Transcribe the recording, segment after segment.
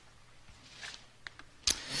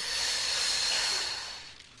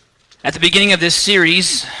At the beginning of this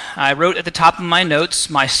series, I wrote at the top of my notes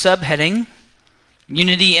my subheading,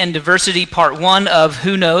 Unity and Diversity, Part 1 of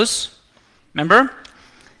Who Knows? Remember?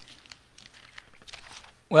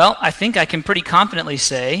 Well, I think I can pretty confidently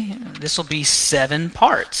say this will be 7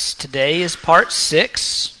 parts. Today is Part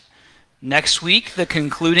 6. Next week, the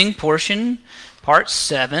concluding portion, Part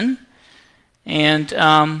 7. And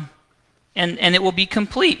it will be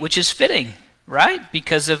complete, which is fitting, right?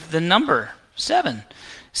 Because of the number 7.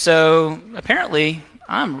 So apparently,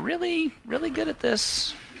 I'm really, really good at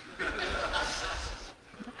this.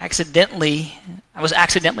 I was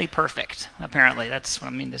accidentally perfect, apparently. That's what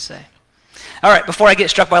I mean to say. All right, before I get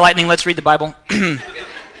struck by lightning, let's read the Bible.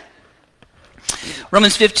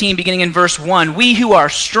 Romans 15, beginning in verse 1. We who are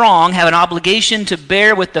strong have an obligation to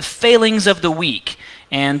bear with the failings of the weak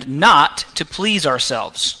and not to please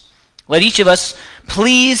ourselves. Let each of us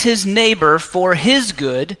please his neighbor for his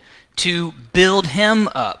good, to build him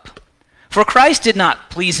up. For Christ did not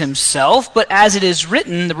please himself, but as it is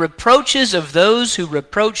written, the reproaches of those who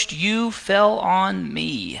reproached you fell on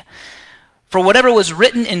me. For whatever was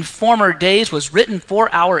written in former days was written for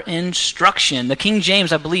our instruction. The King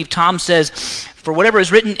James, I believe, Tom says, for whatever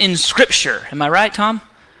is written in Scripture. Am I right, Tom?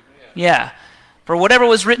 Yeah. For whatever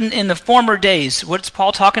was written in the former days. What's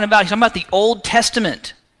Paul talking about? He's talking about the Old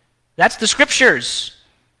Testament. That's the Scriptures.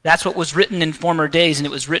 That's what was written in former days, and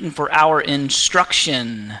it was written for our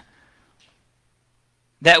instruction.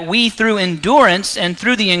 That we, through endurance and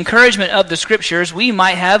through the encouragement of the Scriptures, we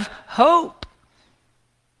might have hope.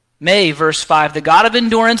 May, verse 5, the God of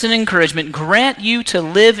endurance and encouragement grant you to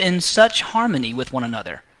live in such harmony with one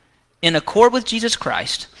another, in accord with Jesus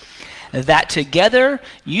Christ, that together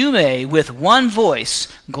you may, with one voice,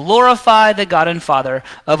 glorify the God and Father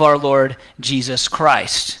of our Lord Jesus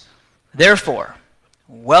Christ. Therefore,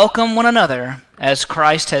 welcome one another as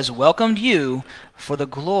Christ has welcomed you for the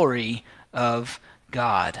glory of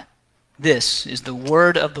God. This is the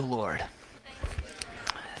word of the Lord.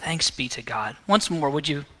 Thanks be to God. Once more, would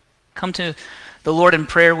you come to the Lord in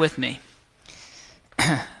prayer with me?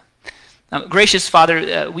 Gracious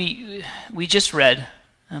Father, we just read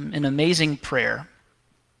an amazing prayer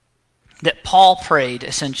that Paul prayed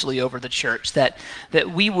essentially over the church, that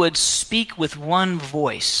we would speak with one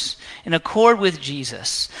voice in accord with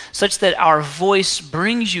Jesus, such that our voice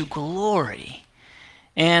brings you glory.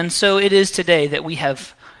 And so it is today that we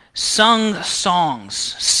have sung songs,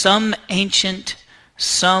 some ancient,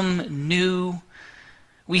 some new.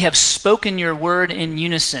 We have spoken your word in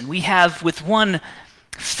unison. We have, with one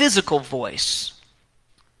physical voice,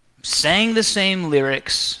 sang the same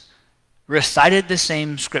lyrics, recited the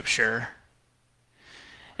same scripture.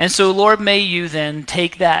 And so, Lord, may you then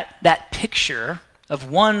take that picture of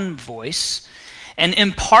one voice and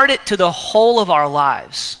impart it to the whole of our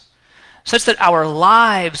lives, such that our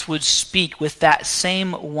lives would speak with that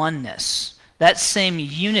same oneness, that same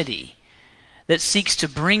unity that seeks to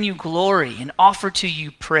bring you glory and offer to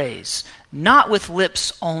you praise, not with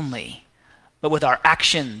lips only, but with our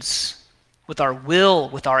actions, with our will,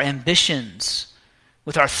 with our ambitions,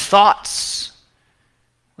 with our thoughts,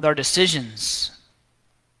 with our decisions.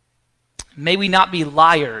 May we not be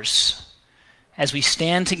liars as we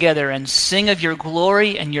stand together and sing of your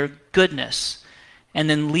glory and your goodness, and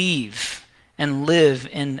then leave and live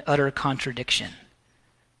in utter contradiction.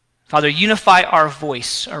 Father, unify our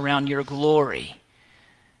voice around your glory,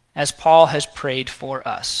 as Paul has prayed for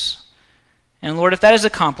us. And Lord, if that is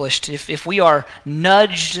accomplished, if we are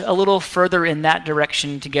nudged a little further in that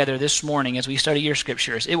direction together this morning as we study your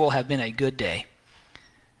scriptures, it will have been a good day.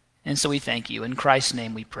 And so we thank you. In Christ's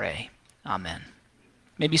name we pray. Amen.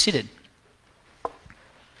 You may be seated.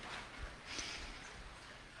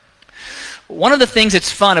 One of the things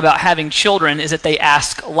that's fun about having children is that they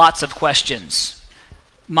ask lots of questions.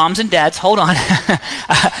 Moms and dads, hold on.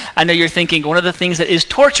 I know you're thinking one of the things that is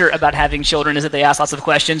torture about having children is that they ask lots of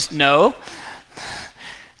questions. No.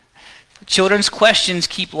 Children's questions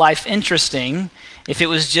keep life interesting. If it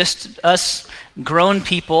was just us grown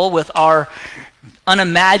people with our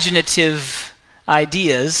unimaginative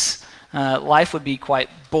ideas, life would be quite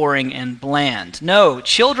boring and bland. No,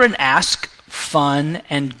 children ask fun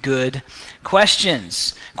and good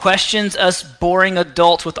questions. Questions us boring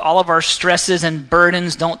adults with all of our stresses and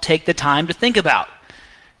burdens don't take the time to think about.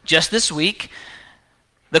 Just this week,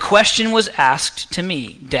 the question was asked to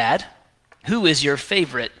me, Dad, who is your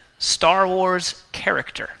favorite Star Wars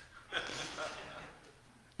character?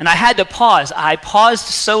 And I had to pause. I paused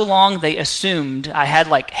so long they assumed I had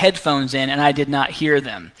headphones in and I did not hear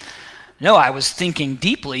them. No, I was thinking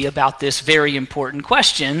deeply about this very important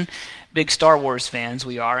question. Big Star Wars fans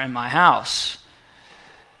we are in my house.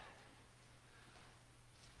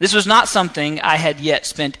 This was not something I had yet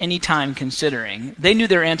spent any time considering. They knew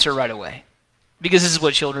their answer right away, because this is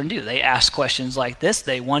what children do. They ask questions like this.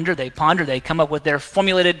 They wonder, they ponder, they come up with their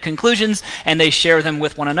formulated conclusions, and they share them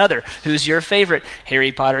with one another. Who's your favorite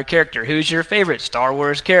Harry Potter character? Who's your favorite Star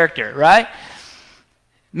Wars character, right?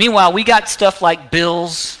 Meanwhile, we got stuff like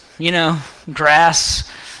bills,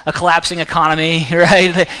 grass, a collapsing economy,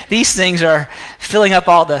 right? These things are filling up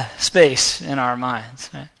all the space in our minds,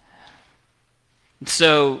 right?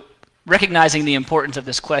 So, recognizing the importance of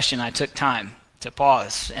this question, I took time to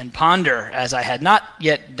pause and ponder, as I had not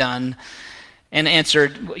yet done, and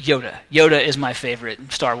answered Yoda. Yoda is my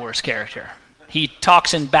favorite Star Wars character. He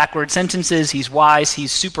talks in backward sentences, he's wise,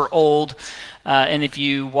 he's super old, and if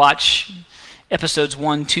you watch episodes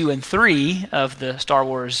 1, 2, and 3 of the Star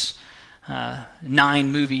Wars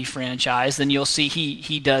 9-movie franchise, then you'll see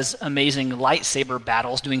he does amazing lightsaber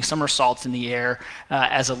battles, doing somersaults in the air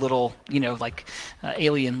as a little,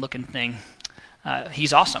 alien-looking thing.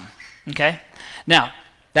 He's awesome, okay? Now,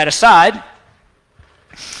 that aside,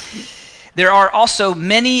 there are also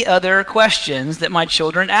many other questions that my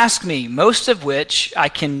children ask me, most of which I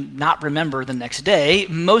can not remember the next day,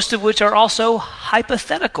 most of which are also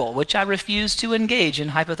hypothetical, which I refuse to engage in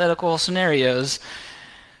hypothetical scenarios.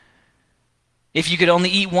 If you could only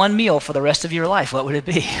eat one meal for the rest of your life, what would it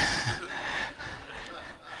be?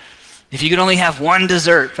 If you could only have one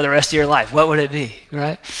dessert for the rest of your life, what would it be,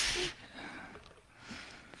 right?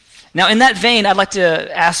 Now, in that vein, I'd like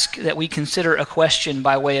to ask that we consider a question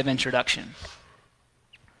by way of introduction.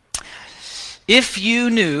 If you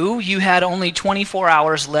knew you had only 24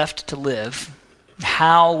 hours left to live,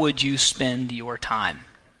 how would you spend your time?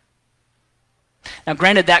 Now,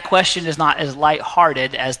 granted, that question is not as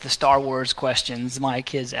lighthearted as the Star Wars questions my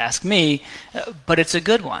kids ask me, but it's a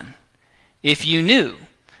good one. If you knew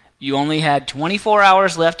you only had 24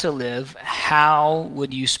 hours left to live, how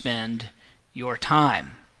would you spend your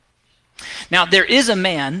time? Now, there is a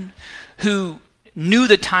man who knew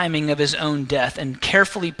the timing of his own death and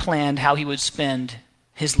carefully planned how he would spend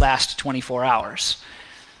his last 24 hours.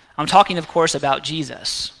 I'm talking, of course, about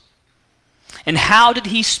Jesus. And how did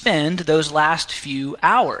he spend those last few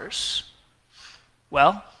hours?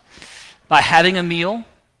 Well, by having a meal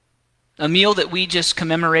that we just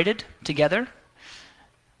commemorated together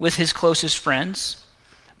with his closest friends,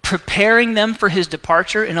 preparing them for his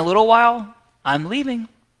departure. In a little while, I'm leaving.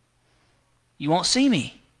 You won't see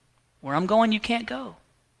me. Where I'm going, you can't go.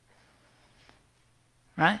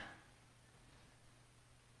 Right?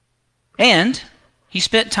 And he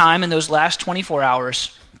spent time in those last 24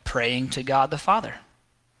 hours praying to God the Father.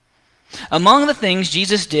 Among the things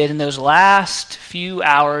Jesus did in those last few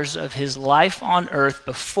hours of his life on earth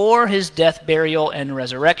before his death, burial, and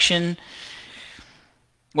resurrection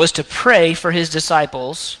was to pray for his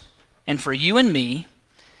disciples and for you and me,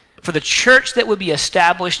 for the church that would be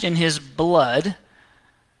established in his blood,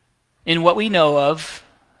 in what we know of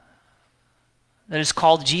that is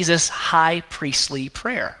called Jesus' high priestly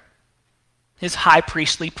prayer. His high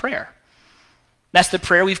priestly prayer. That's the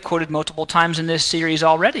prayer we've quoted multiple times in this series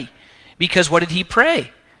already. Because what did he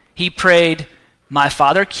pray? He prayed, "My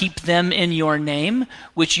Father, keep them in your name,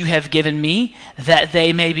 which you have given me, that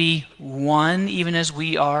they may be one, even as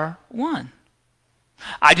we are one.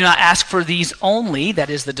 I do not ask for these only," that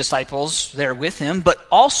is the disciples there with him, "but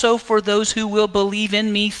also for those who will believe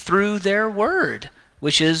in me through their word,"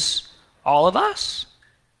 which is all of us.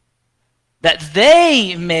 "That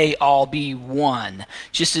they may all be one,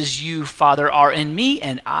 just as you, Father, are in me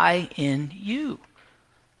and I in you.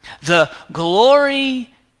 The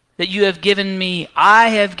glory that you have given me, I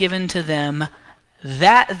have given to them,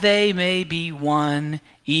 that they may be one,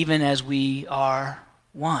 even as we are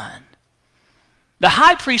one." The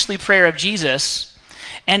high priestly prayer of Jesus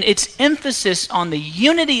and its emphasis on the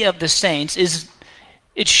unity of the saints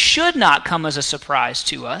it should not come as a surprise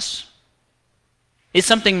to us. It's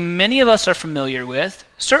something many of us are familiar with,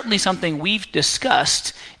 certainly something we've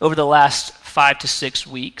discussed over the last 5 to 6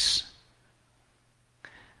 weeks.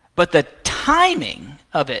 But the timing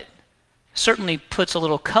of it certainly puts a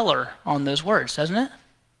little color on those words, doesn't it?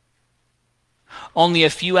 Only a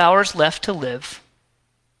few hours left to live.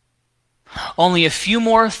 Only a few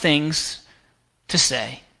more things to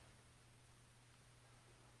say.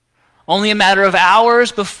 Only a matter of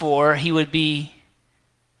hours before he would be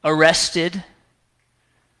arrested,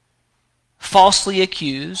 falsely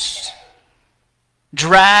accused,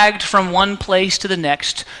 dragged from one place to the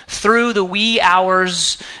next through the wee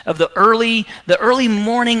hours of the early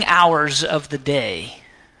morning hours of the day,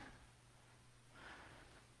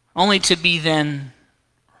 only to be then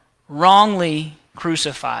wrongly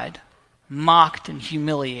crucified, mocked and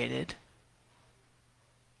humiliated,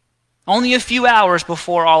 Only a few hours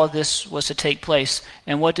before all of this was to take place.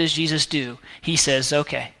 And what does Jesus do? He says,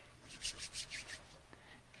 okay,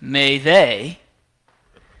 may they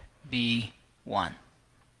be one.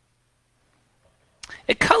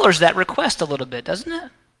 It colors that request a little bit, doesn't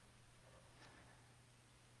it?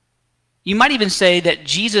 You might even say that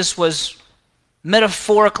Jesus was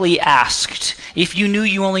metaphorically asked, if you knew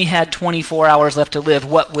you only had 24 hours left to live,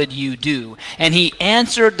 what would you do? And he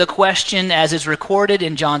answered the question as is recorded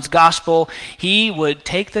in John's gospel. He would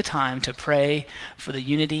take the time to pray for the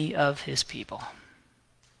unity of his people.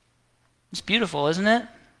 It's beautiful, isn't it?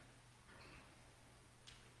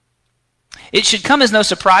 It should come as no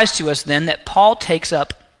surprise to us then that Paul takes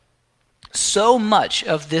up so much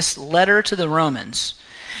of this letter to the Romans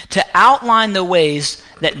to outline the ways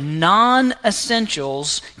that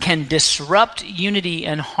non-essentials can disrupt unity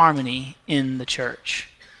and harmony in the church.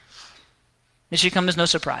 It should come as no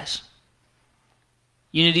surprise.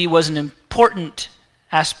 Unity was an important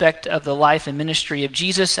aspect of the life and ministry of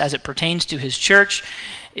Jesus as it pertains to his church.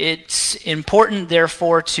 It's important,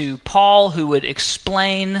 therefore, to Paul, who would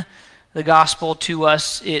explain the gospel to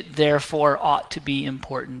us. It, therefore, ought to be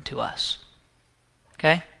important to us.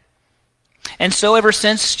 Okay? And so ever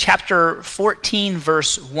since chapter 14,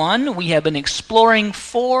 verse 1, we have been exploring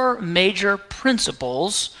four major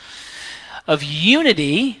principles of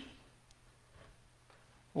unity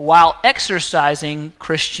while exercising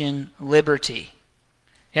Christian liberty.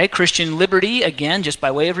 Okay, Christian liberty, again, just by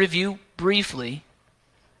way of review briefly,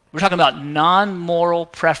 we're talking about non-moral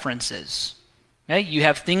preferences. Okay, you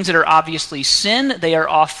have things that are obviously sin, they are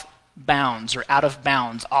off bounds or out of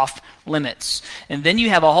bounds, off limits. And then you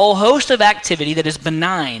have a whole host of activity that is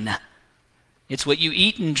benign. It's what you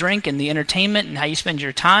eat and drink and the entertainment and how you spend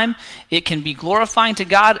your time. It can be glorifying to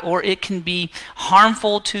God or it can be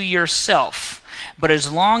harmful to yourself. But as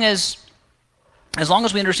long as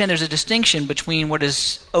we understand there's a distinction between what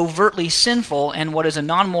is overtly sinful and what is a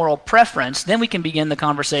non-moral preference, then we can begin the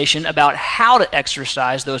conversation about how to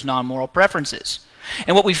exercise those non-moral preferences.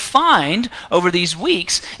 And what we find over these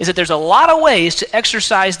weeks is that there's a lot of ways to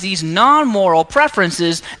exercise these non-moral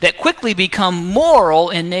preferences that quickly become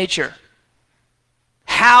moral in nature.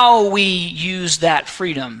 How we use that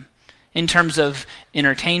freedom in terms of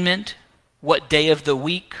entertainment, what day of the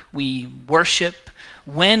week we worship,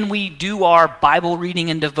 when we do our Bible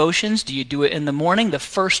reading and devotions. Do you do it in the morning, the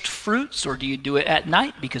first fruits, or do you do it at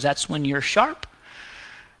night because that's when you're sharp?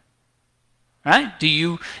 Right? Do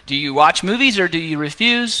you watch movies or do you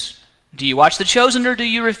refuse? Do you watch The Chosen or do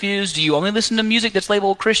you refuse? Do you only listen to music that's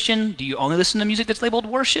labeled Christian? Do you only listen to music that's labeled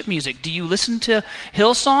worship music? Do you listen to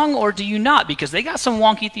Hillsong or do you not? Because they got some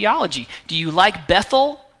wonky theology. Do you like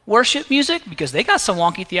Bethel worship music? Because they got some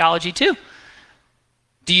wonky theology too.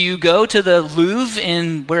 Do you go to the Louvre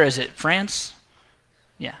in, where is it, France?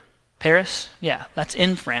 Yeah. Paris? Yeah, that's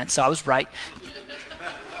in France, so I was right.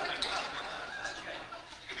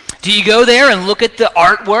 Do you go there and look at the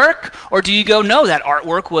artwork? Or do you go, no, that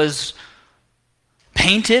artwork was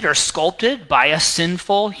painted or sculpted by a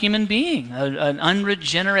sinful human being, an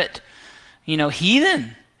unregenerate,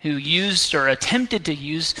 heathen who used or attempted to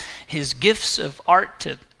use his gifts of art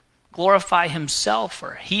to glorify himself,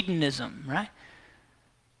 or hedonism, right?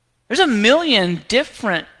 There's a million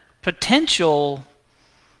different potential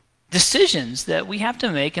decisions that we have to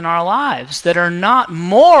make in our lives that are not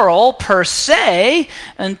moral per se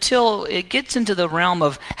until it gets into the realm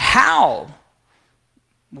of how,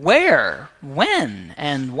 where, when,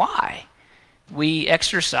 and why we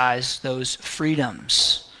exercise those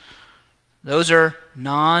freedoms. Those are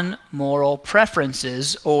non-moral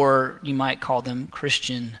preferences, or you might call them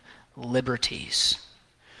Christian liberties.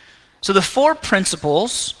 So the four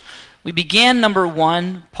principles. We began number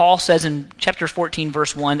 1, Paul says in chapter 14,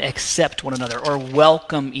 verse 1, accept one another or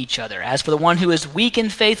welcome each other. As for the one who is weak in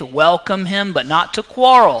faith, welcome him, but not to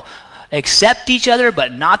quarrel. Accept each other,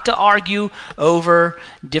 but not to argue over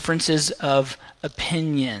differences of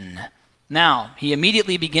opinion. Now, he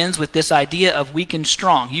immediately begins with this idea of weak and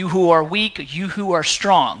strong. You who are weak, you who are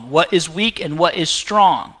strong. What is weak and what is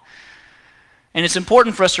strong? And it's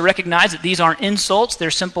important for us to recognize that these aren't insults, they're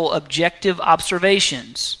simple objective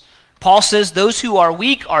observations. Paul says those who are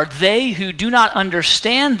weak are they who do not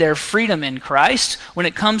understand their freedom in Christ when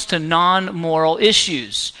it comes to non-moral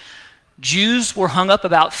issues. Jews were hung up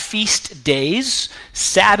about feast days,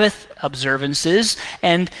 Sabbath observances,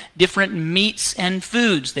 and different meats and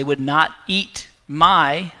foods. They would not eat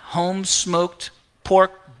my home-smoked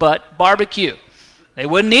pork butt barbecue. They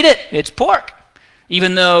wouldn't eat it. It's pork.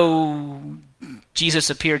 Even though Jesus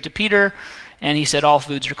appeared to Peter and he said all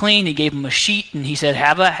foods are clean, he gave him a sheet and he said,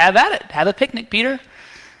 have at it. Have a picnic, Peter.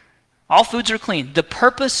 All foods are clean. The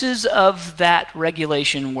purposes of that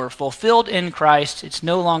regulation were fulfilled in Christ. It's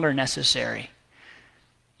no longer necessary.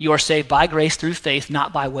 You are saved by grace through faith,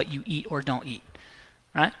 not by what you eat or don't eat.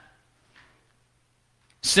 Right?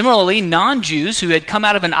 Similarly, non-Jews who had come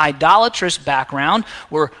out of an idolatrous background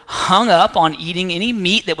were hung up on eating any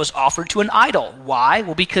meat that was offered to an idol. Why?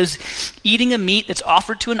 Well, because eating a meat that's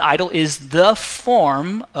offered to an idol is the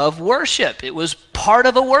form of worship. It was part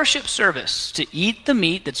of a worship service to eat the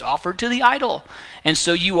meat that's offered to the idol. And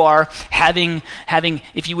so you are having,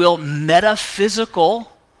 if you will,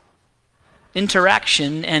 metaphysical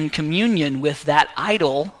interaction and communion with that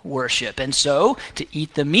idol worship. And so to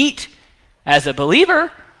eat the meat as a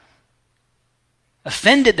believer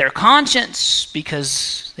offended their conscience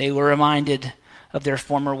because they were reminded of their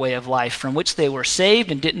former way of life from which they were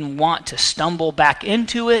saved and didn't want to stumble back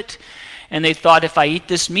into it. And they thought, if I eat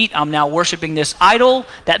this meat, I'm now worshiping this idol.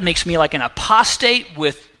 That makes me like an apostate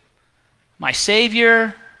with my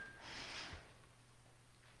Savior.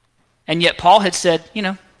 And yet Paul had said,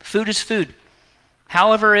 food is food.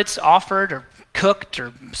 However it's offered or cooked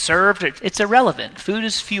or served, it's irrelevant. Food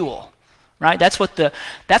is fuel. Right? That's what us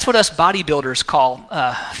bodybuilders call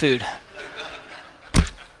food.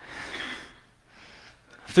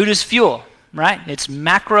 Food is fuel, right? It's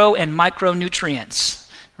macro and micronutrients,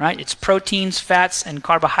 right? It's proteins, fats, and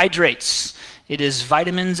carbohydrates. It is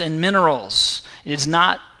vitamins and minerals. It is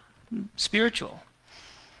not spiritual.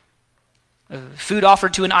 Food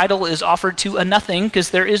offered to an idol is offered to a nothing, because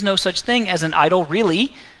there is no such thing as an idol,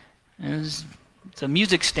 really. It's a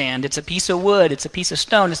music stand, it's a piece of wood, it's a piece of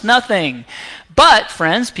stone, it's nothing. But,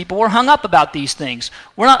 friends, people were hung up about these things.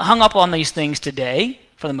 We're not hung up on these things today,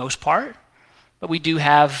 for the most part, but we do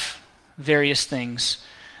have various things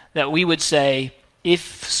that we would say,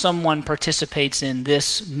 if someone participates in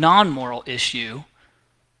this non-moral issue,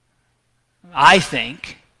 I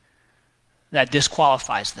think that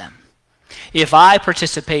disqualifies them. If I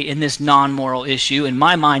participate in this non-moral issue, in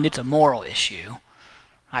my mind it's a moral issue.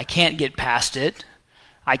 I can't get past it.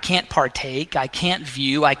 I can't partake. I can't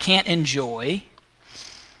view. I can't enjoy.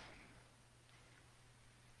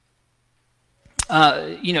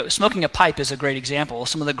 Smoking a pipe is a great example.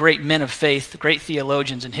 Some of the great men of faith, great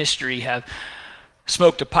theologians in history have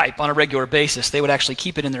smoked a pipe on a regular basis. They would actually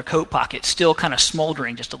keep it in their coat pocket, still kind of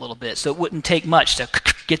smoldering just a little bit, so it wouldn't take much to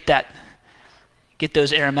get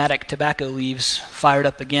those aromatic tobacco leaves fired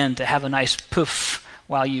up again to have a nice poof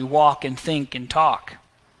while you walk and think and talk.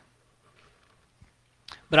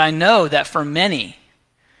 But I know that for many,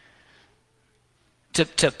 to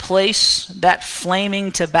place that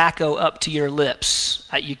flaming tobacco up to your lips,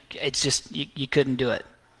 you couldn't do it,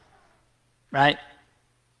 right?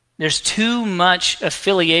 There's too much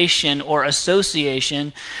affiliation or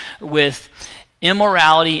association with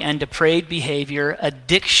immorality and depraved behavior,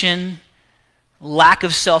 addiction, lack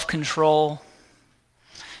of self-control,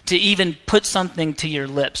 to even put something to your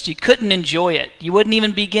lips. You couldn't enjoy it. You wouldn't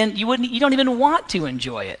even begin, you don't even want to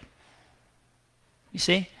enjoy it. You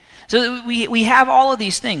see? So we have all of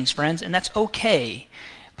these things, friends, and that's okay.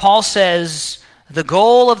 Paul says the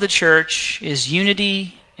goal of the church is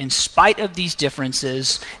unity in spite of these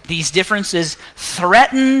differences. These differences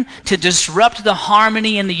threaten to disrupt the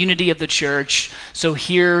harmony and the unity of the church. So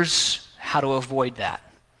here's how to avoid that.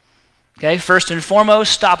 Okay, first and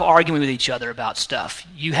foremost, stop arguing with each other about stuff.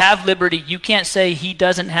 You have liberty. You can't say he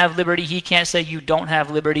doesn't have liberty. He can't say you don't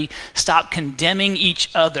have liberty. Stop condemning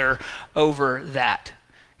each other over that.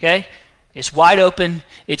 Okay? It's wide open.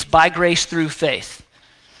 It's by grace through faith.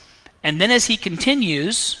 And then as he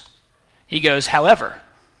continues, he goes, however,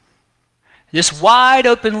 this wide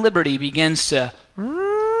open liberty begins to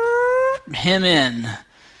hem in.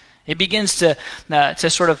 It begins to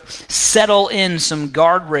sort of settle in some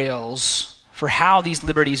guardrails for how these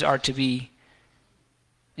liberties are to be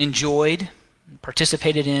enjoyed,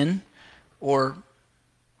 participated in, or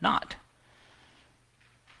not.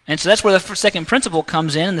 And so that's where the second principle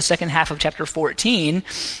comes in the second half of chapter 14,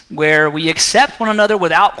 where we accept one another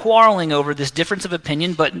without quarreling over this difference of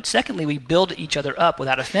opinion, but secondly, we build each other up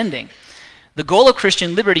without offending. The goal of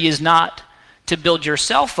Christian liberty is not to build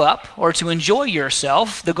yourself up or to enjoy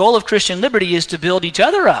yourself. The goal of Christian liberty is to build each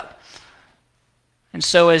other up. And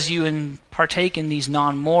so as you partake in these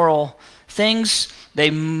non-moral things,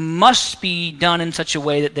 they must be done in such a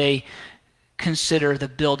way that they consider the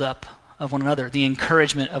build-up of one another, the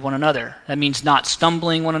encouragement of one another. That means not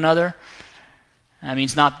stumbling one another. That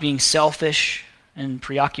means not being selfish and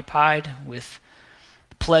preoccupied with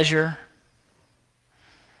pleasure.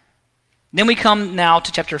 Then we come now to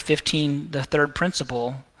chapter 15, the third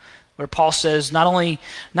principle, where Paul says not only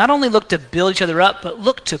look to build each other up, but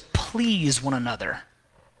look to please one another.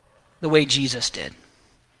 the way Jesus did.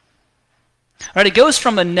 All right, it goes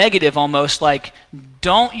from a negative almost, like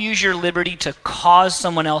don't use your liberty to cause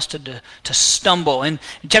someone else to stumble. In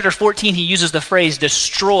chapter 14, he uses the phrase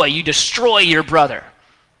destroy. You destroy your brother.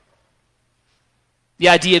 The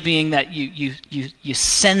idea being that you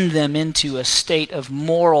send them into a state of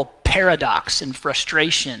moral paradox and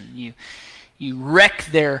frustration. You wreck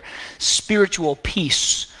their spiritual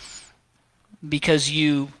peace because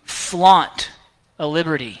you flaunt a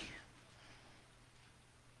liberty.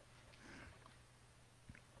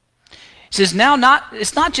 He says now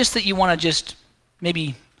it's not just that you want to just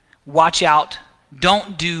maybe watch out,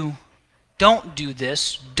 don't do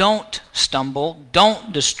this, don't stumble,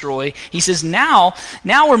 don't destroy. He says now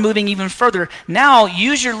we're moving even further. Now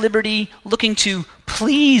use your liberty looking to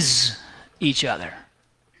please each other.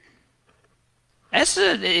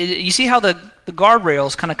 You see how the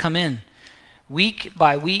guardrails kind of come in. Week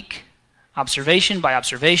by week, observation by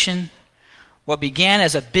observation. What began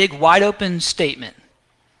as a big wide open statement.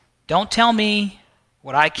 Don't tell me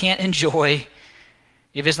what I can't enjoy.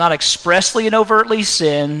 If it's not expressly and overtly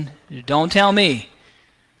sin, don't tell me.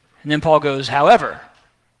 And then Paul goes, however,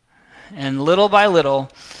 and little by little,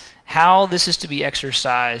 how this is to be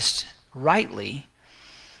exercised rightly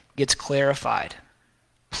gets clarified.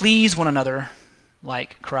 Please one another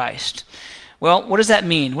like Christ. Well, what does that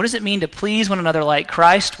mean? What does it mean to please one another like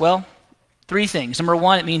Christ? Well, three things. Number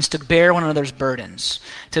one, it means to bear one another's burdens.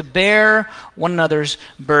 To bear one another's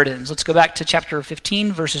burdens. Let's go back to chapter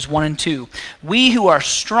 15, verses 1 and 2. We who are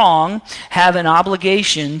strong have an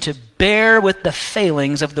obligation to bear with the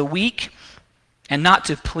failings of the weak and not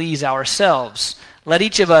to please ourselves. Let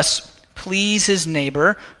each of us please his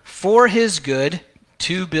neighbor for his good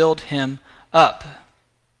to build him up.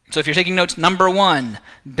 So if you're taking notes, number one,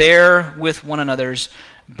 bear with one another's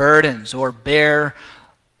burdens, or bear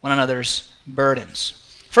one another's burdens.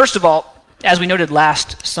 First of all, as we noted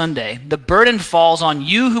last Sunday, the burden falls on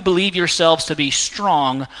you who believe yourselves to be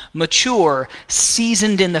strong, mature,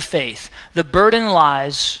 seasoned in the faith. The burden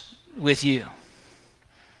lies with you.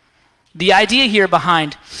 The idea here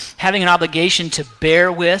behind having an obligation to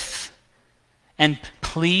bear with and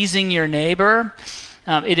pleasing your neighbor,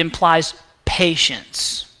 it implies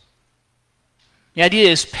patience. The idea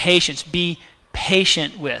is patience. Be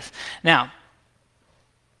patient with. Now,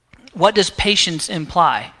 what does patience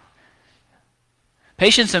imply?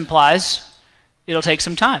 Patience implies it'll take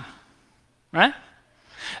some time, right?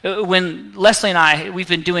 When Leslie and I, we've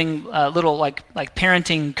been doing little like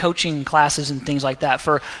parenting coaching classes and things like that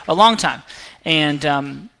for a long time.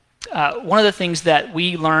 And one of the things that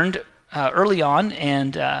we learned early on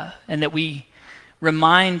and that we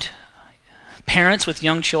remind parents with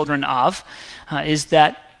young children of is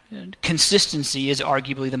that consistency is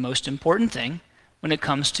arguably the most important thing when it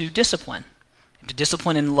comes to discipline. To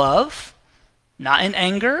discipline in love, not in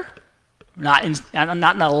anger, not in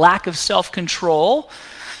a lack of self-control.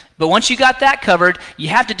 But once you got that covered, you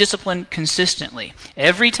have to discipline consistently.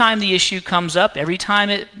 Every time the issue comes up, every time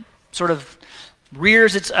it sort of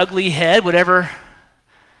rears its ugly head, whatever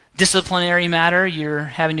disciplinary matter you're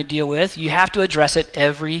having to deal with, you have to address it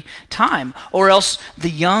every time. Or else the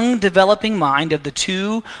young developing mind of the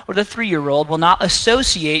 2 or the 3-year-old will not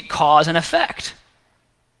associate cause and effect.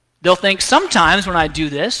 They'll think sometimes when I do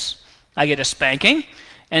this, I get a spanking.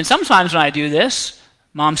 And sometimes when I do this,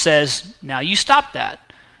 Mom says, now you stop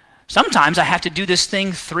that. Sometimes I have to do this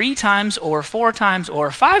thing 3 times or 4 times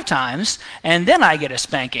or 5 times, and then I get a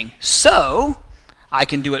spanking. So I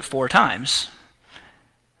can do it 4 times.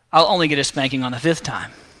 I'll only get a spanking on the 5th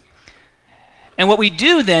time. And what we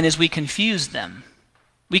do then is we confuse them.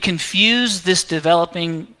 We confuse this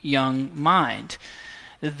developing young mind.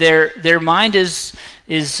 Their mind is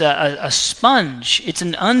a sponge. It's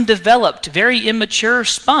an undeveloped, very immature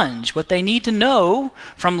sponge. What they need to know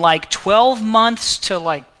from like 12 months to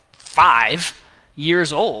like 5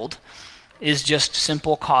 years old is just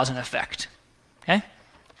simple cause and effect. Okay?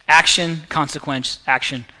 Action, consequence,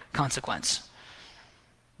 action, consequence.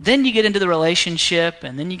 Then you get into the relationship,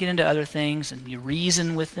 and then you get into other things, and you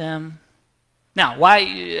reason with them. Now,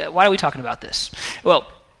 why are we talking about this?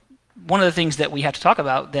 Well, one of the things that we have to talk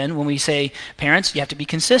about then when we say, parents, you have to be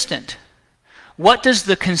consistent. What does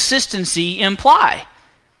the consistency imply?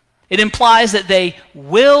 It implies that they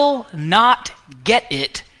will not get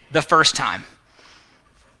it the first time.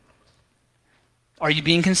 Are you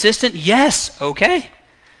being consistent? Yes. Okay.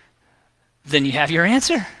 Then you have your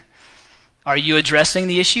answer. Are you addressing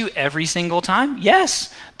the issue every single time?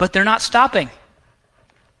 Yes. But they're not stopping.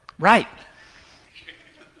 Right.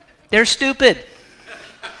 They're stupid.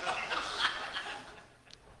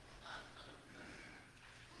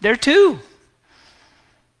 They're 2.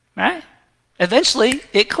 right? Eventually,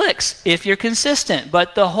 it clicks if you're consistent.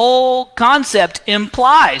 But the whole concept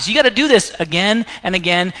implies you got to do this again and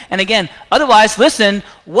again and again. Otherwise, listen,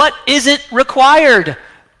 what isn't required?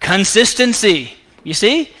 Consistency. You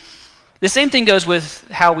see? The same thing goes with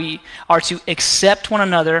how we are to accept one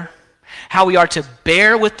another, how we are to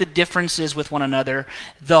bear with the differences with one another.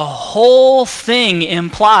 The whole thing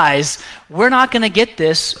implies we're not going to get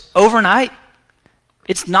this overnight.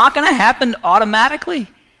 It's not going to happen automatically.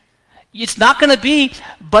 It's not going to be,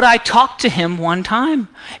 but I talked to him one time.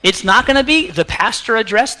 It's not going to be, the pastor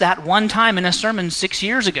addressed that one time in a sermon 6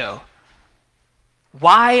 years ago.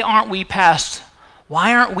 Why aren't we past?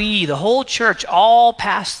 Why aren't we, the whole church, all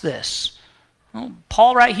past this? Well,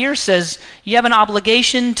 Paul right here says you have an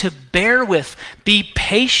obligation to bear with, be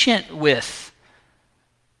patient with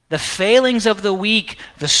the failings of the weak,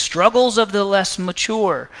 the struggles of the less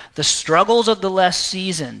mature, the struggles of the less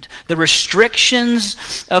seasoned, the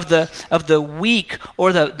restrictions of the weak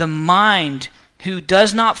or the mind who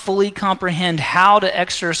does not fully comprehend how to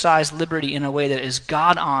exercise liberty in a way that is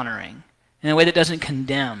God-honoring, in a way that doesn't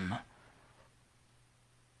condemn.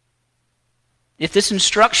 If this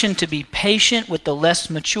instruction to be patient with the less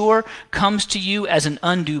mature comes to you as an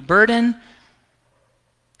undue burden,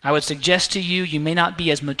 I would suggest to you, you may not be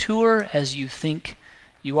as mature as you think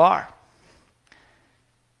you are.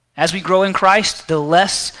 As we grow in Christ, the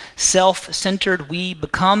less self-centered we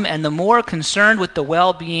become and the more concerned with the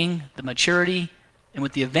well-being, the maturity, and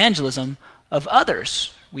with the evangelism of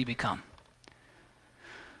others we become.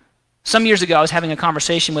 Some years ago, I was having a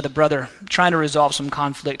conversation with a brother, trying to resolve some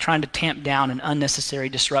conflict, trying to tamp down an unnecessary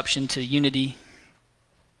disruption to unity.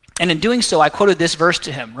 And in doing so, I quoted this verse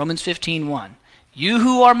to him, Romans 15:1. You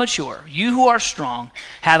who are mature, you who are strong,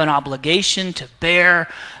 have an obligation to bear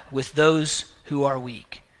with those who are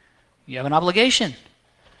weak. You have an obligation.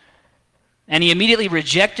 And he immediately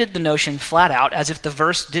rejected the notion flat out, as if the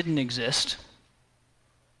verse didn't exist.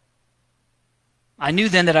 I knew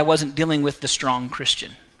then that I wasn't dealing with the strong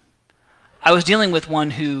Christian. I was dealing with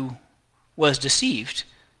one who was deceived,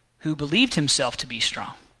 who believed himself to be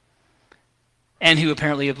strong, and who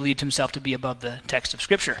apparently believed himself to be above the text of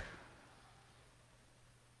Scripture.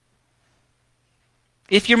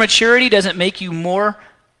 If your maturity doesn't make you more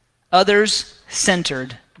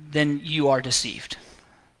others-centered, then you are deceived.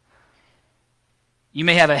 You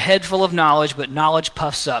may have a head full of knowledge, but knowledge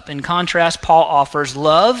puffs up. In contrast, Paul offers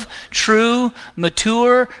love. True,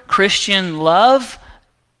 mature Christian love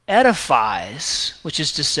edifies, which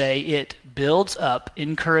is to say, it builds up,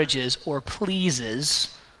 encourages, or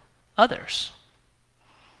pleases others.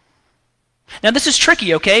 Now, this is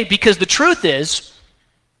tricky, okay? Because the truth is,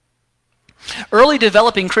 early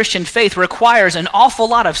developing Christian faith requires an awful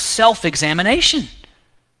lot of self-examination.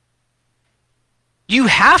 You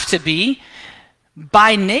have to be,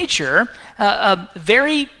 by nature,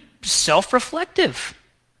 very self-reflective,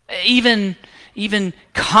 even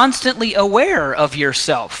constantly aware of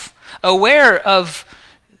yourself, aware of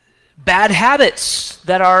bad habits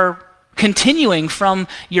that are continuing from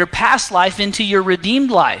your past life into your redeemed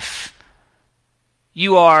life.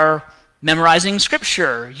 You are memorizing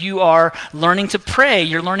Scripture. You are learning to pray.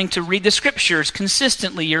 You're learning to read the Scriptures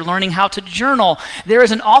consistently. You're learning how to journal. There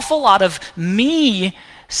is an awful lot of me-centered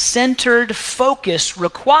focus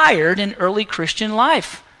required in early Christian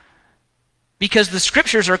life, because the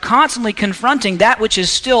Scriptures are constantly confronting that which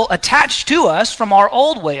is still attached to us from our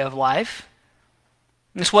old way of life.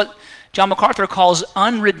 It's what John MacArthur calls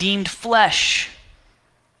unredeemed flesh.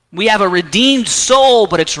 We have a redeemed soul,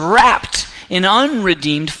 but it's wrapped in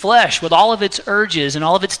unredeemed flesh with all of its urges and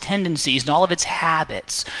all of its tendencies and all of its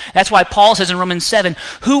habits. That's why Paul says in Romans 7,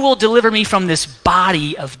 who will deliver me from this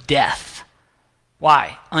body of death?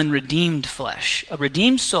 Why? Unredeemed flesh. A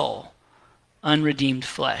redeemed soul, unredeemed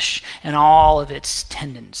flesh, and all of its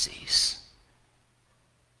tendencies.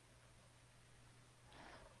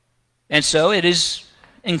 And so it is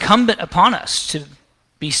incumbent upon us to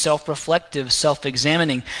be self-reflective,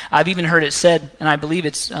 self-examining. I've even heard it said, and I believe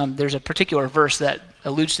it's there's a particular verse that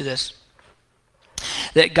alludes to this,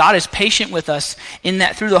 that God is patient with us in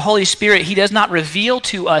that through the Holy Spirit, He does not reveal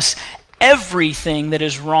to us everything that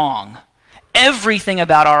is wrong, everything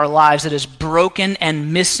about our lives that is broken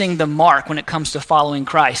and missing the mark when it comes to following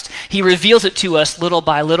Christ. He reveals it to us little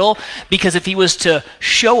by little, because if He was to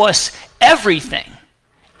show us everything,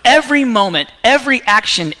 every moment, every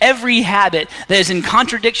action, every habit that is in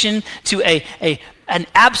contradiction to an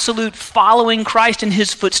absolute following Christ in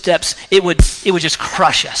His footsteps, it would just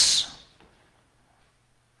crush us.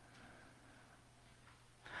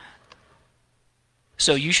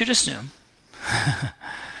 So you should assume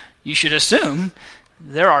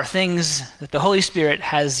there are things that the Holy Spirit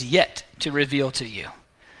has yet to reveal to you.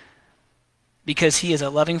 Because he is a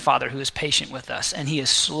loving Father who is patient with us, and he is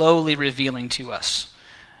slowly revealing to us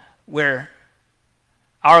where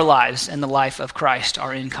our lives and the life of Christ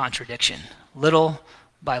are in contradiction, little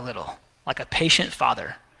by little, like a patient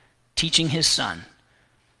father teaching his son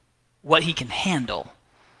what he can handle,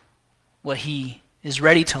 what he is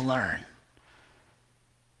ready to learn.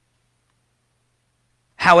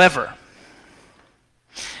 However,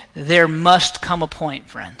 there must come a point,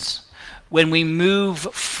 friends, when we move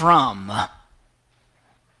from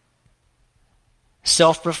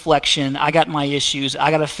self-reflection, I got my issues,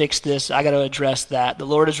 I got to fix this, I got to address that, the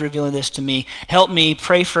Lord is revealing this to me, help me,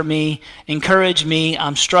 pray for me, encourage me,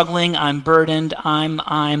 I'm struggling, I'm burdened,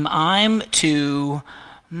 to,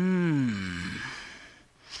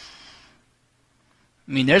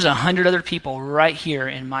 there's 100 other people right here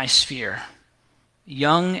in my sphere,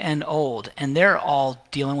 young and old, and they're all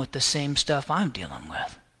dealing with the same stuff I'm dealing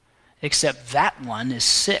with, except that one is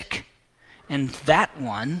sick, and that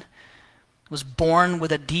one was born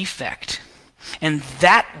with a defect. And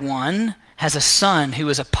that one has a son who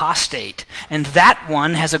is apostate. And that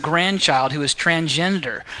one has a grandchild who is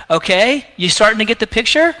transgender. Okay? You starting to get the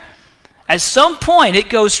picture? At some point, it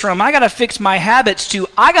goes from, I got to fix my habits to,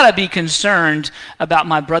 I got to be concerned about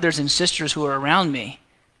my brothers and sisters who are around me.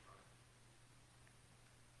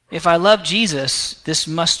 If I love Jesus, this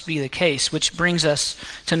must be the case, which brings us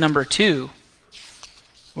to number 2.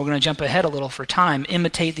 We're going to jump ahead a little for time.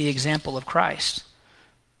 Imitate the example of Christ.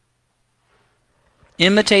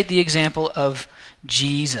 Imitate the example of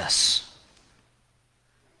Jesus.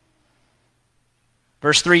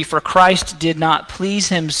 Verse 3, for Christ did not please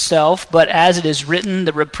himself, but as it is written,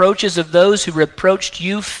 the reproaches of those who reproached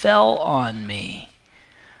you fell on me.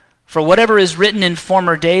 For whatever is written in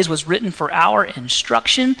former days was written for our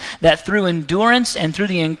instruction, that through endurance and through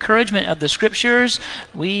the encouragement of the Scriptures,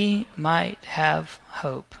 we might have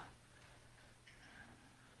hope.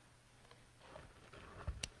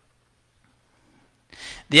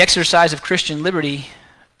 The exercise of Christian liberty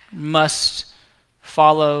must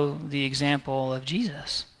follow the example of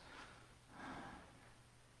Jesus.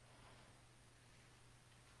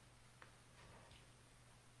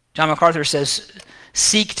 John MacArthur says,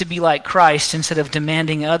 seek to be like Christ instead of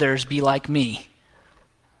demanding others be like me.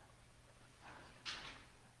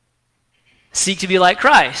 Seek to be like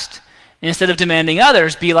Christ instead of demanding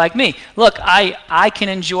others be like me. Look, I can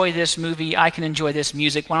enjoy this movie, I can enjoy this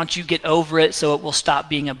music. Why don't you get over it so it will stop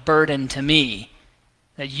being a burden to me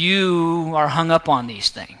that you are hung up on these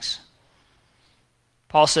things?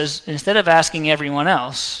 Paul says, instead of asking everyone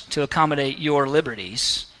else to accommodate your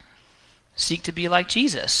liberties, seek to be like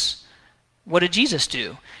Jesus. What did Jesus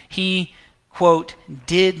do? He, quote,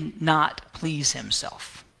 did not please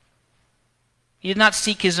himself. He did not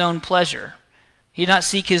seek his own pleasure. He did not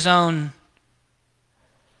seek his own.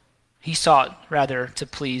 He sought, rather, to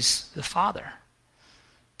please the Father.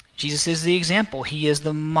 Jesus is the example. He is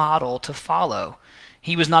the model to follow.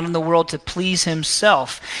 He was not in the world to please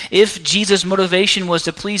himself. If Jesus' motivation was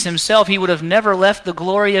to please himself, he would have never left the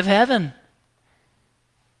glory of heaven.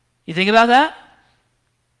 You think about that?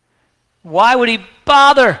 Why would he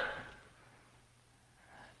bother?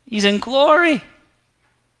 He's in glory.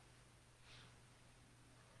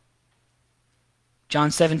 John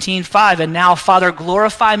 17:5, and now, Father,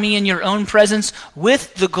 glorify me in your own presence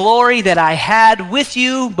with the glory that I had with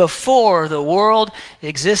you before the world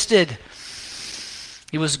existed.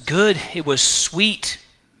 It was good. It was sweet.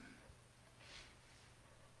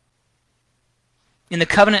 In the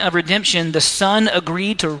covenant of redemption, the Son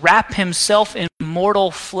agreed to wrap himself in mortal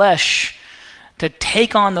flesh to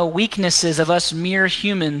take on the weaknesses of us mere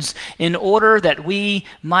humans in order that we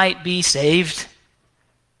might be saved.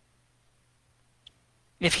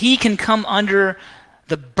 If he can come under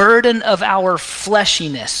the burden of our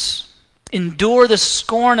fleshiness, endure the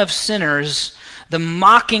scorn of sinners, the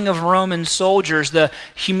mocking of Roman soldiers, the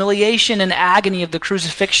humiliation and agony of the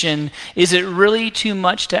crucifixion, is it really too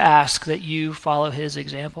much to ask that you follow his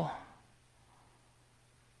example?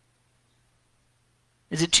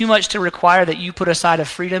 Is it too much to require that you put aside a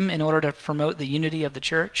freedom in order to promote the unity of the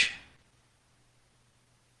church?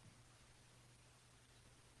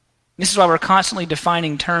 This is why we're constantly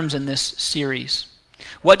defining terms in this series.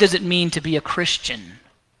 What does it mean to be a Christian?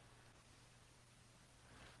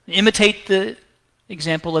 Imitate the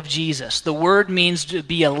example of Jesus. The word means to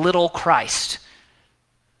be a little Christ.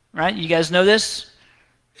 Right? You guys know this?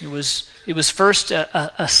 It was first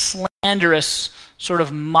a slanderous, sort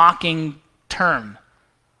of mocking term.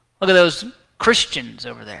 Look at those Christians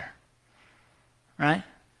over there. Right?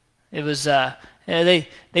 It was They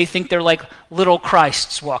think they're like little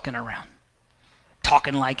Christs walking around,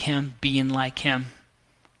 talking like him, being like him.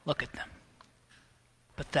 Look at them.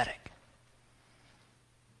 Pathetic.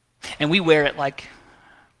 And we wear it like,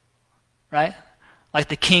 right? Like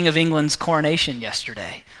the King of England's coronation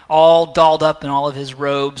yesterday, all dolled up in all of his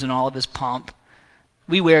robes and all of his pomp.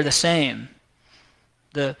 We wear the same.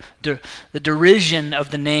 The derision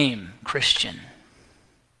of the name Christian.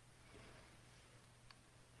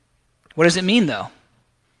 What does it mean, though?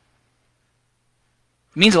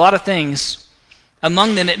 It means a lot of things.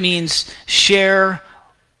 Among them, it means share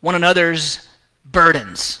one another's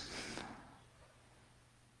burdens.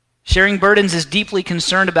 Sharing burdens is deeply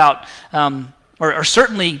concerned about, or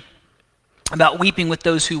certainly about weeping with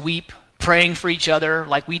those who weep, praying for each other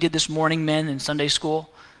like we did this morning, men, in Sunday school.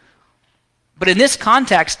 But in this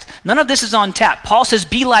context, none of this is on tap. Paul says,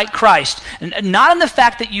 be like Christ. And not in the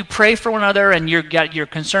fact that you pray for one another and you're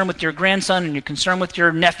concerned with your grandson and you're concerned with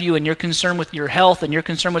your nephew and you're concerned with your health and you're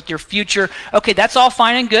concerned with your future. Okay, that's all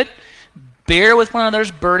fine and good. Bear with one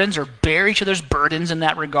another's burdens or bear each other's burdens in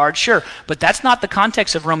that regard, sure. But that's not the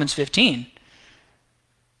context of Romans 15.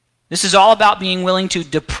 This is all about being willing to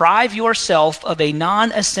deprive yourself of a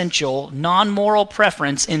non-essential, non-moral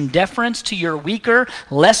preference in deference to your weaker,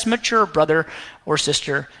 less mature brother or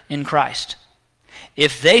sister in Christ.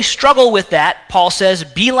 If they struggle with that, Paul says,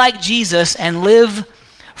 be like Jesus and live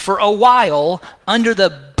for a while under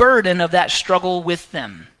the burden of that struggle with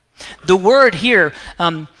them. The word here,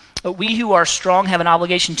 we who are strong have an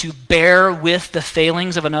obligation to bear with the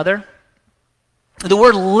failings of another. The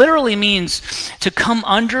word literally means to come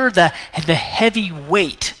under the heavy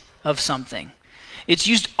weight of something. It's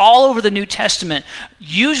used all over the New Testament,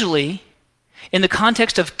 usually in the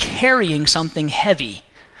context of carrying something heavy,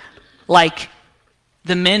 like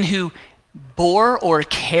the men who bore or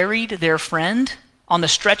carried their friend on the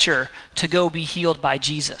stretcher to go be healed by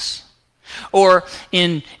Jesus. Or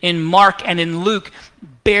in Mark and in Luke,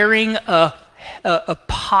 bearing a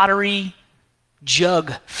pottery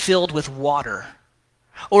jug filled with water.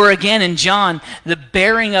 Or again in John, the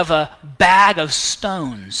bearing of a bag of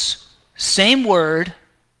stones. Same word.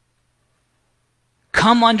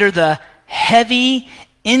 Come under the heavy,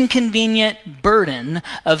 inconvenient burden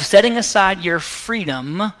of setting aside your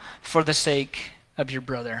freedom for the sake of your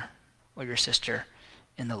brother or your sister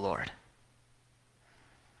in the Lord.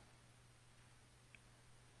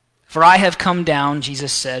 For I have come down,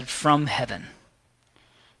 Jesus said, from heaven,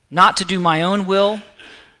 not to do my own will,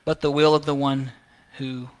 but the will of the one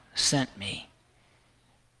who sent me.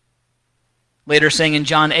 Later saying in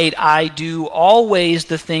John 8, I do always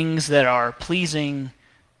the things that are pleasing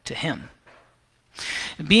to him.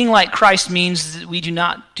 Being like Christ means that we do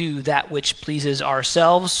not do that which pleases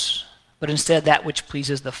ourselves, but instead that which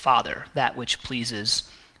pleases the Father, that which pleases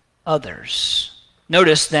others.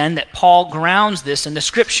 Notice then that Paul grounds this in the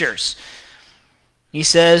Scriptures. He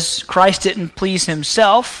says Christ didn't please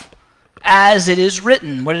himself, as it is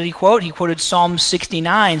written. What did he quote? He quoted Psalm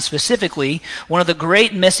 69 specifically, one of the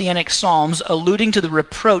great messianic psalms alluding to the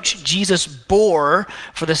reproach Jesus bore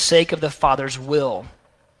for the sake of the Father's will.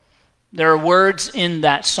 There are words in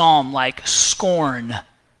that psalm like scorn,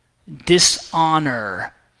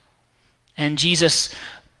 dishonor, and Jesus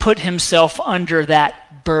put himself under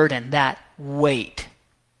that burden, that weight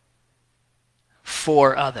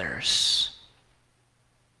for others.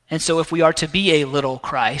 And so if we are to be a little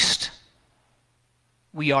Christ,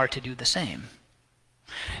 we are to do the same.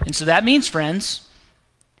 And so that means, friends,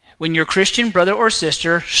 when your Christian brother or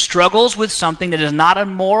sister struggles with something that is not a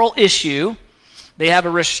moral issue, they have a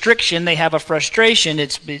restriction, they have a frustration,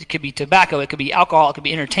 it could be tobacco, it could be alcohol, it could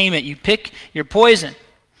be entertainment, you pick your poison.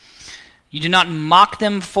 You do not mock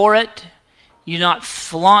them for it, you do not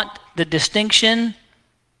flaunt the distinction,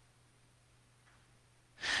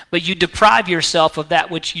 but you deprive yourself of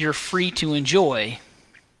that which you're free to enjoy,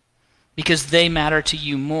 because they matter to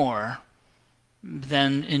you more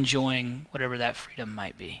than enjoying whatever that freedom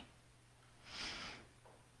might be.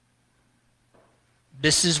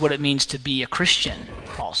 This is what it means to be a Christian,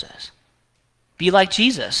 Paul says. Be like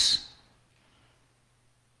Jesus.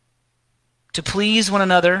 To please one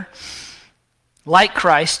another, like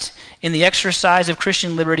Christ, in the exercise of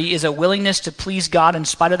Christian liberty is a willingness to please God in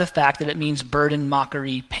spite of the fact that it means burden,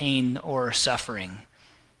 mockery, pain, or suffering.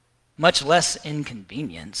 Much less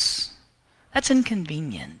inconvenience. That's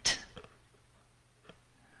inconvenient.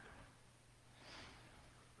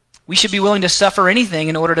 We should be willing to suffer anything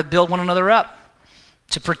in order to build one another up,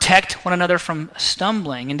 to protect one another from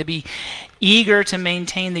stumbling, and to be eager to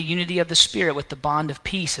maintain the unity of the Spirit with the bond of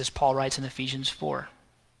peace, as Paul writes in Ephesians 4.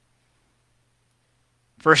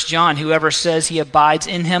 1 John, whoever says he abides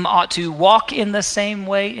in him ought to walk in the same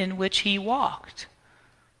way in which he walked.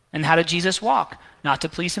 And how did Jesus walk? Not to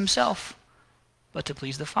please himself, but to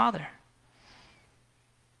please the Father.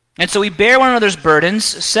 And so we bear one another's burdens.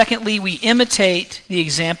 Secondly, we imitate the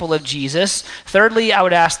example of Jesus. Thirdly, I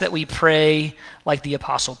would ask that we pray like the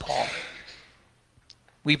Apostle Paul.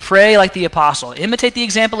 We pray like the Apostle. Imitate the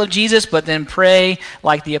example of Jesus, but then pray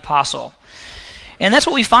like the Apostle. And that's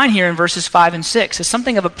what we find here in verses 5 and 6. It's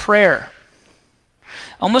something of a prayer,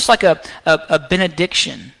 almost like a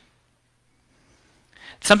benediction,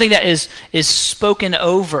 something that is spoken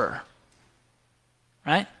over,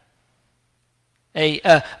 right?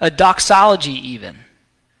 A doxology even.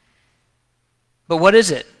 But what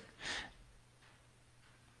is it?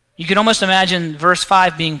 You can almost imagine verse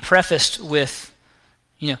 5 being prefaced with,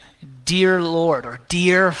 dear Lord or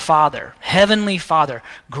dear Father, Heavenly Father,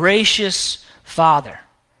 gracious Father.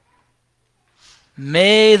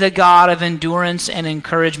 May the God of endurance and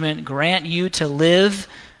encouragement grant you to live,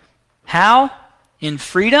 how? In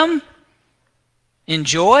freedom? In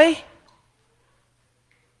joy?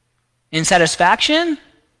 In satisfaction?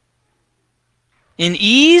 In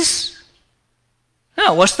ease?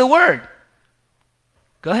 No, what's the word?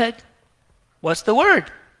 Go ahead. What's the word?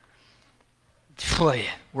 Boy,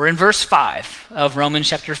 we're in verse 5 of Romans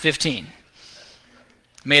chapter 15.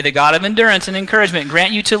 May the God of endurance and encouragement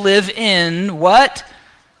grant you to live in what?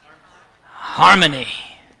 Harmony.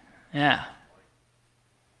 Yeah.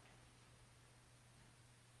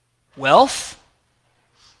 Wealth?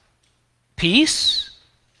 Peace?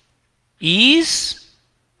 Ease?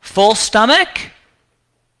 Full stomach?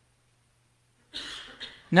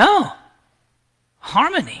 No.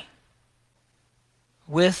 Harmony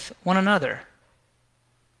with one another.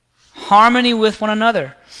 Harmony with one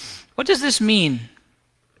another. What does this mean?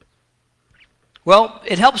 Well,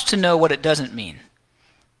 it helps to know what it doesn't mean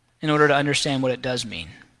in order to understand what it does mean.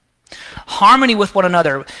 Harmony with one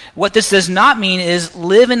another. What this does not mean is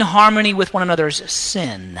live in harmony with one another's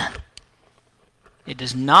sin. It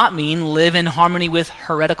does not mean live in harmony with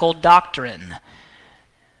heretical doctrine. It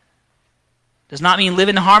does not mean live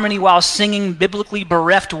in harmony while singing biblically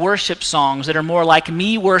bereft worship songs that are more like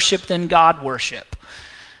me worship than God worship.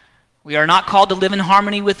 We are not called to live in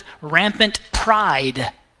harmony with rampant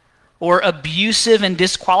pride or abusive and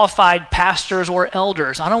disqualified pastors or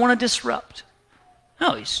elders. I don't want to disrupt.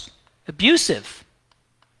 No, he's abusive.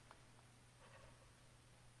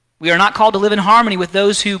 We are not called to live in harmony with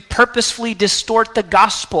those who purposefully distort the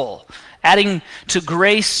gospel, adding to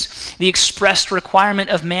grace the expressed requirement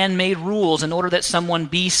of man-made rules in order that someone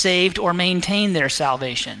be saved or maintain their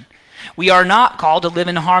salvation. We are not called to live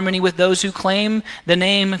in harmony with those who claim the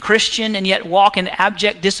name Christian and yet walk in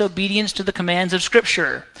abject disobedience to the commands of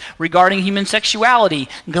Scripture regarding human sexuality,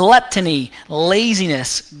 gluttony,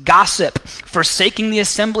 laziness, gossip, forsaking the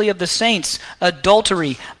assembly of the saints,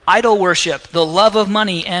 adultery, idol worship, the love of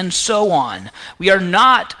money, and so on. We are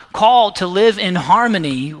not called to live in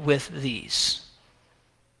harmony with these.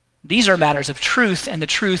 These are matters of truth, and the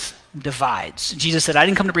truth divides. Jesus said, I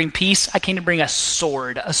didn't come to bring peace, I came to bring a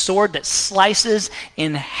sword that slices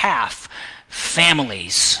in half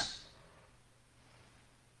families.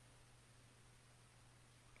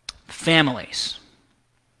 Families.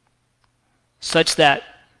 Such that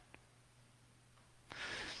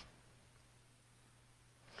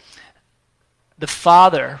the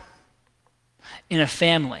father in a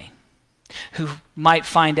family who might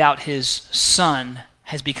find out his son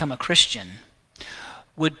has become a Christian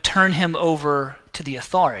would turn him over to the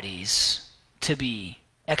authorities to be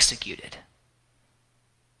executed.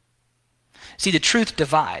 See, the truth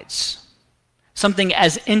divides. Something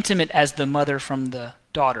as intimate as the mother from the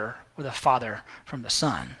daughter or the father from the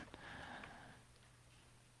son.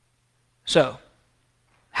 So,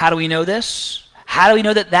 how do we know this? How do we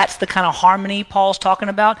know that that's the kind of harmony Paul's talking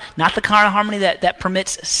about? Not the kind of harmony that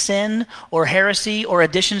permits sin or heresy or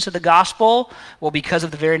additions to the gospel? Well, because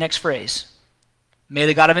of the very next phrase. May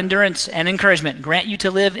the God of endurance and encouragement grant you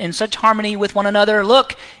to live in such harmony with one another,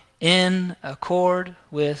 look, in accord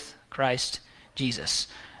with Christ Jesus.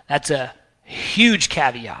 That's a huge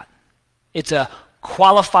caveat. It's a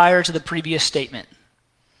qualifier to the previous statement.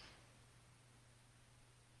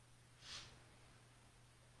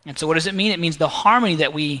 And so what does it mean? It means the harmony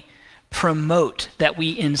that we promote, that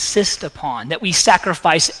we insist upon, that we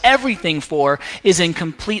sacrifice everything for is in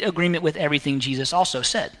complete agreement with everything Jesus also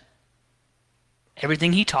said.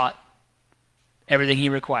 Everything he taught, everything he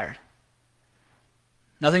required.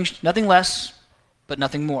 Nothing less, but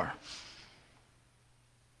nothing more.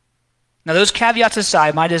 Now those caveats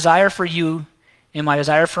aside, my desire for you and my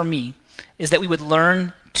desire for me is that we would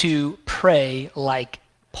learn to pray like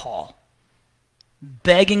Paul,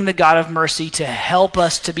 begging the God of mercy to help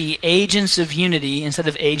us to be agents of unity instead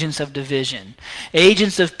of agents of division,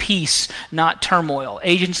 agents of peace, not turmoil,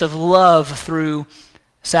 agents of love through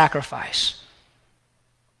sacrifice.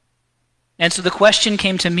 And so the question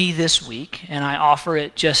came to me this week, and I offer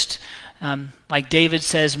it just like David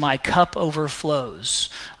says, my cup overflows.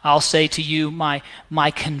 I'll say to you,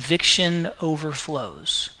 my conviction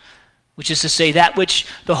overflows, which is to say that which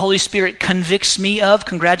the Holy Spirit convicts me of,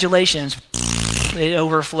 congratulations, it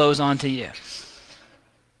overflows onto you.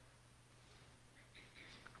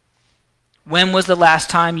 When was the last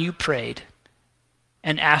time you prayed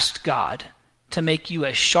and asked God to make you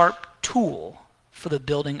a sharp tool for the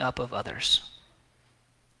building up of others?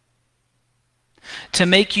 To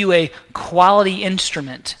make you a quality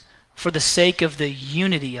instrument for the sake of the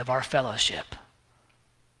unity of our fellowship?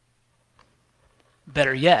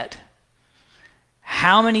 Better yet,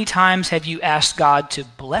 how many times have you asked God to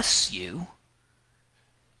bless you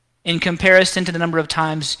in comparison to the number of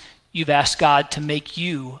times you've asked God to make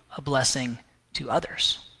you a blessing to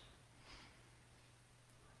others?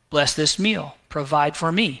 Bless this meal. Provide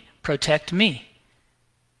for me. Protect me.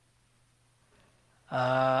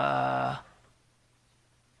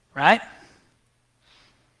 Right?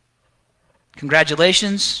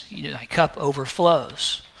 Congratulations, my cup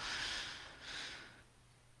overflows.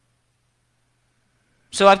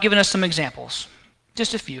 So I've given us some examples,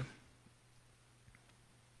 just a few.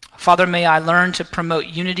 Father, may I learn to promote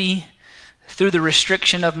unity through the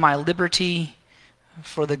restriction of my liberty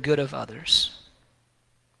for the good of others.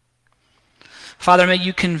 Father, may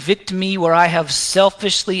you convict me where I have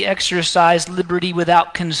selfishly exercised liberty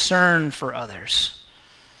without concern for others.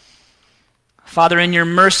 Father, in your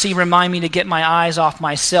mercy, remind me to get my eyes off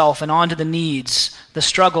myself and onto the needs, the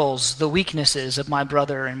struggles, the weaknesses of my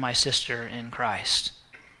brother and my sister in Christ.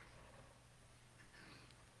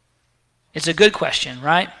 It's a good question,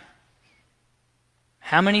 right?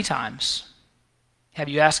 How many times have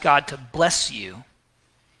you asked God to bless you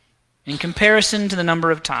in comparison to the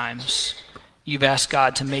number of times you've asked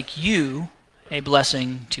God to make you a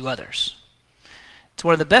blessing to others? It's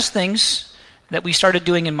one of the best things that we started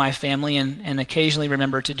doing in my family and occasionally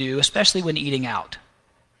remember to do, especially when eating out.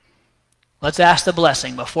 Let's ask the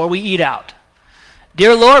blessing before we eat out.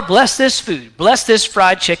 Dear Lord, bless this food. Bless this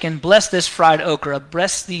fried chicken. Bless this fried okra.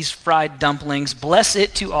 Bless these fried dumplings. Bless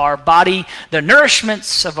it to our body, the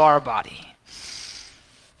nourishments of our body.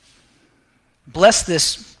 Bless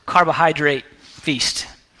this carbohydrate feast.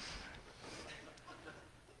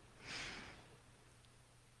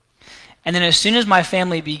 And then as soon as my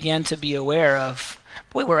family began to be aware of,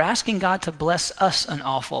 boy, we're asking God to bless us an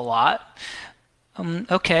awful lot.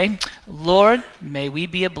 Okay, Lord, may we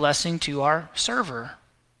be a blessing to our server.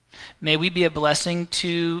 May we be a blessing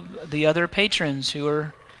to the other patrons who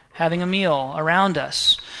are having a meal around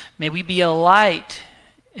us. May we be a light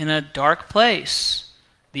in a dark place.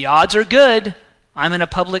 The odds are good. I'm in a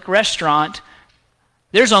public restaurant.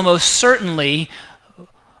 There's almost certainly,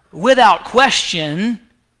 without question,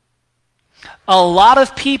 a lot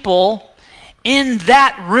of people in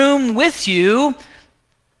that room with you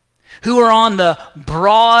who are on the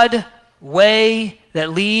broad way that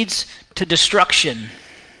leads to destruction.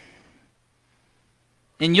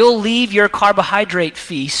 And you'll leave your carbohydrate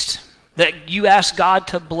feast that you ask God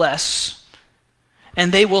to bless,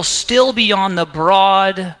 and they will still be on the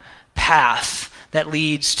broad path that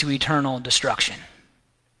leads to eternal destruction.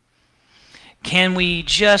 Can we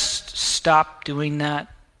just stop doing that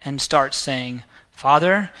and start saying,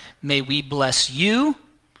 Father, may we bless you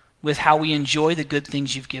with how we enjoy the good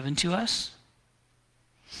things you've given to us?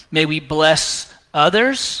 May we bless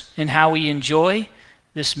others in how we enjoy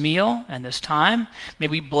this meal and this time. May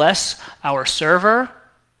we bless our server.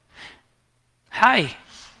 Hi,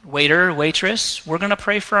 waiter, waitress, we're going to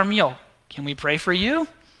pray for our meal. Can we pray for you?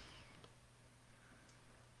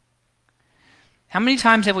 How many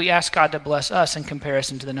times have we asked God to bless us in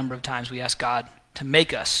comparison to the number of times we ask God to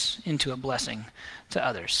make us into a blessing to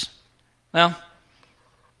others? Well,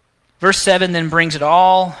 verse 7 then brings it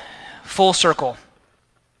all full circle.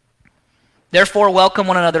 Therefore, welcome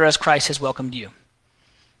one another as Christ has welcomed you,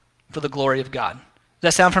 for the glory of God. Does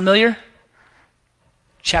that sound familiar?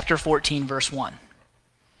 Chapter 14, verse 1.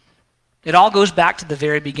 It all goes back to the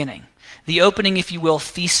very beginning. The opening, if you will,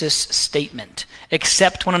 thesis statement.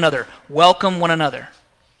 Accept one another. Welcome one another.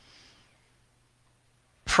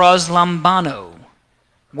 Proslambano.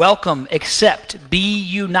 Welcome, accept, be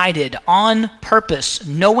united, on purpose,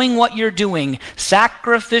 knowing what you're doing,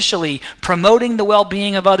 sacrificially, promoting the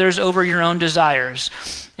well-being of others over your own desires.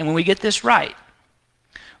 And when we get this right,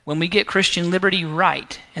 when we get Christian liberty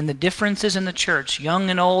right and the differences in the church, young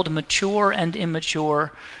and old, mature and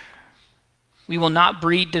immature, we will not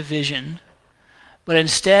breed division, but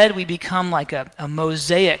instead we become like a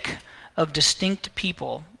mosaic of distinct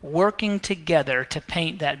people working together to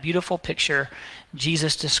paint that beautiful picture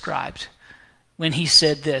Jesus described when he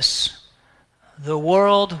said this, "The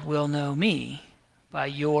world will know me by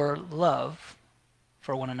your love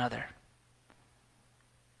for one another."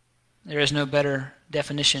 There is no better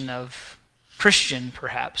definition of Christian,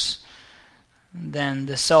 perhaps, than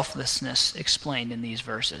the selflessness explained in these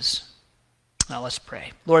verses. Now let's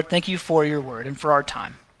pray. Lord, thank you for your word and for our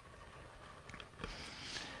time.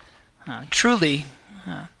 Truly,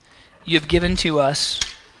 you have given to us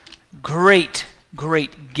great,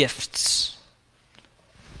 great gifts.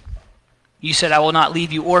 You said, "I will not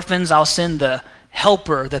leave you orphans. I'll send the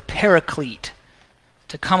helper, the paraclete,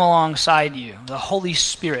 to come alongside you, the Holy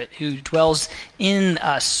Spirit who dwells in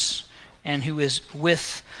us and who is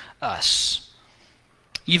with us."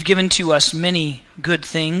 You've given to us many good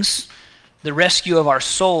things, the rescue of our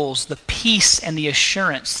souls, the peace and the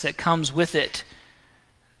assurance that comes with it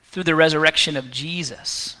through the resurrection of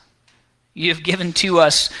Jesus. You've given to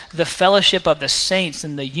us the fellowship of the saints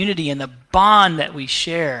and the unity and the bond that we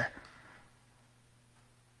share.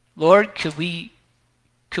 Lord, could we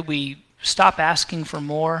stop asking for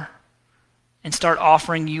more and start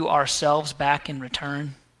offering you ourselves back in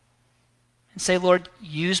return? And say, Lord,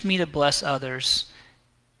 use me to bless others.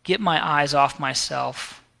 Get my eyes off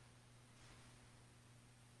myself.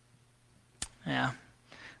 Yeah.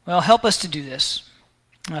 Well, help us to do this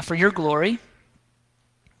for your glory,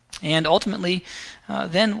 and ultimately,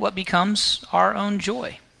 then what becomes our own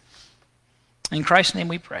joy. In Christ's name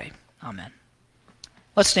we pray. Amen.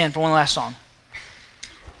 Let's stand for one last song.